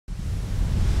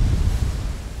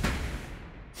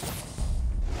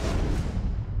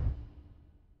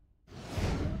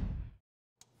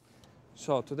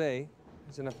So today,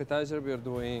 as an appetizer, we are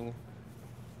doing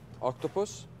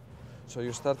octopus. So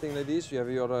you're starting like this, you have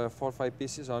your 4 or 5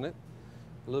 pieces on it.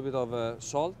 A little bit of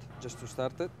salt, just to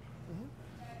start it.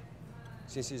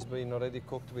 Since it's been already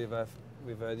cooked, we've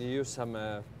used some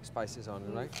spices on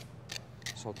it, right?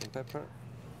 Salt and pepper.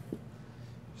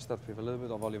 Start with a little bit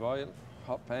of olive oil,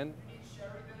 hot pan.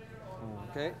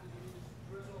 Okay.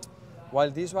 While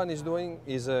this one is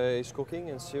cooking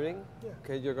and searing,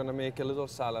 okay, you're gonna make a little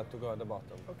salad to go at the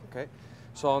bottom. Okay.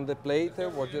 So on the plate,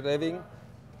 what you're having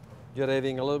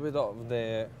a little bit of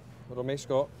the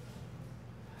romesco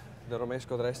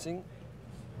dressing.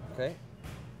 Okay.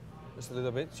 Just a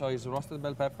little bit. So it's roasted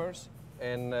bell peppers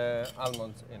and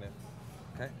almonds in it.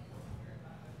 Okay.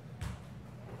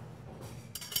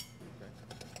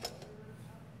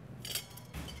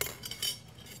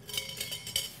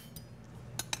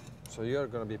 So you're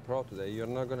going to be pro today. You're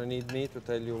not going to need me to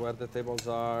tell you where the tables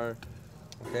are,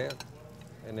 okay,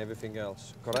 and everything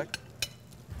else, correct?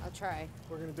 I'll try.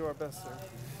 We're going to do our best, sir.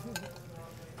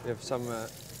 We have some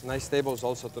nice tables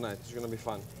also tonight. It's going to be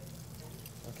fun.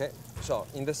 Okay, so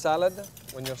in the salad,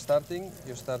 when you're starting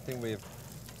with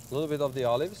a little bit of the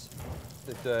olives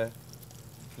that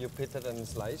you pitted and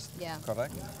sliced,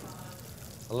 correct?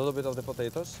 A little bit of the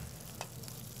potatoes.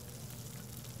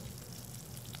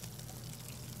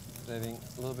 Having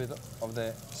a little bit of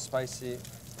the spicy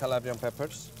Calabrian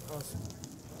peppers. Awesome.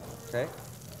 Okay.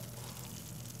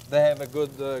 They have a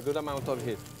good amount of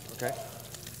heat. Okay.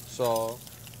 So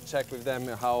check with them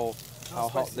how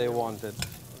hot they want it.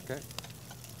 Okay.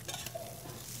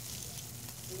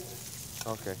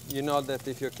 Okay. You know that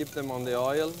if you keep them on the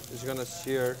oil, it's gonna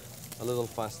sear a little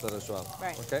faster as well.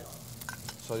 Right. Okay.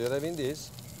 So you're having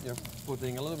this. You're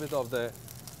putting a little bit of the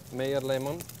Mayer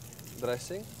lemon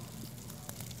dressing.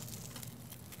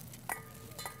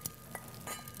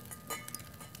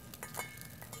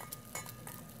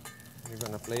 You're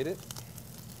gonna plate it.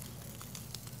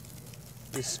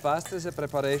 It's fast as a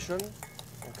preparation,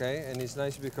 okay, and it's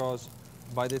nice because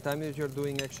by the time that you're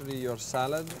doing actually your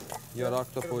salad, your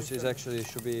octopus is actually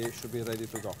should be ready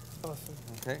to go. Awesome.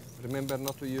 Okay. Remember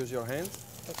not to use your hands.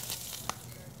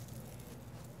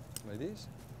 Like this.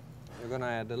 You're gonna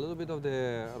add a little bit of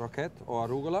the roquette or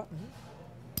arugula.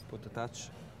 Put a touch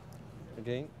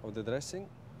again of the dressing.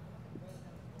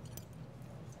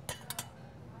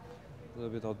 A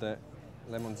little bit of the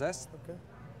lemon zest. Okay.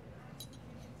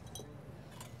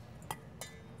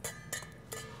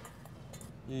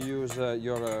 You use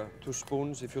your 2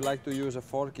 spoons. If you like to use a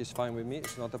fork, it's fine with me.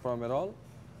 It's not a problem at all.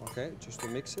 Okay, just to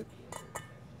mix it.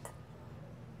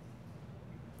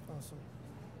 Awesome.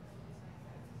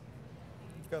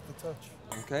 You've got the touch.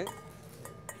 Okay.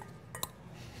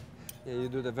 Yeah, you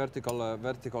do the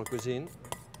vertical cuisine.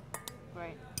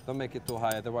 Right. Don't make it too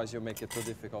high, otherwise you make it too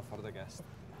difficult for the guest.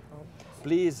 Oh.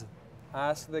 Please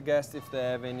ask the guest if they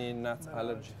have any nut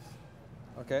allergies.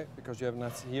 Okay, because you have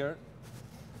nuts here.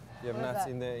 You have nuts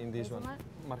in this one.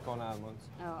 Marcona almonds.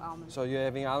 Oh, almonds. So you're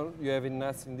having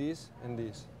nuts in these and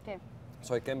these. Okay.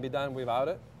 So it can be done without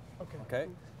it. Okay. Okay.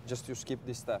 Just to skip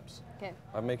these steps. Okay.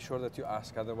 But make sure that you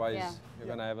ask, otherwise you're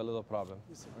gonna have a little problem.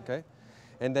 Yes, Okay.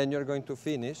 And then you're going to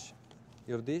finish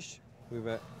your dish with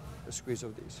a squeeze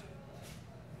of this.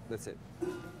 That's it.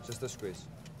 Just a squeeze.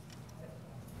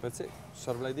 That's it.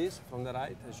 Serve like this from the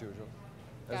right as usual.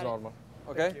 As normal.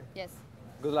 Okay? Yes.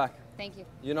 Good luck. Thank you.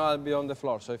 You know I'll be on the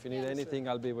floor, so if you need Yes, anything,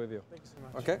 I'll be with you. Thanks so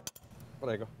much. Okay?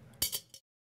 Prego.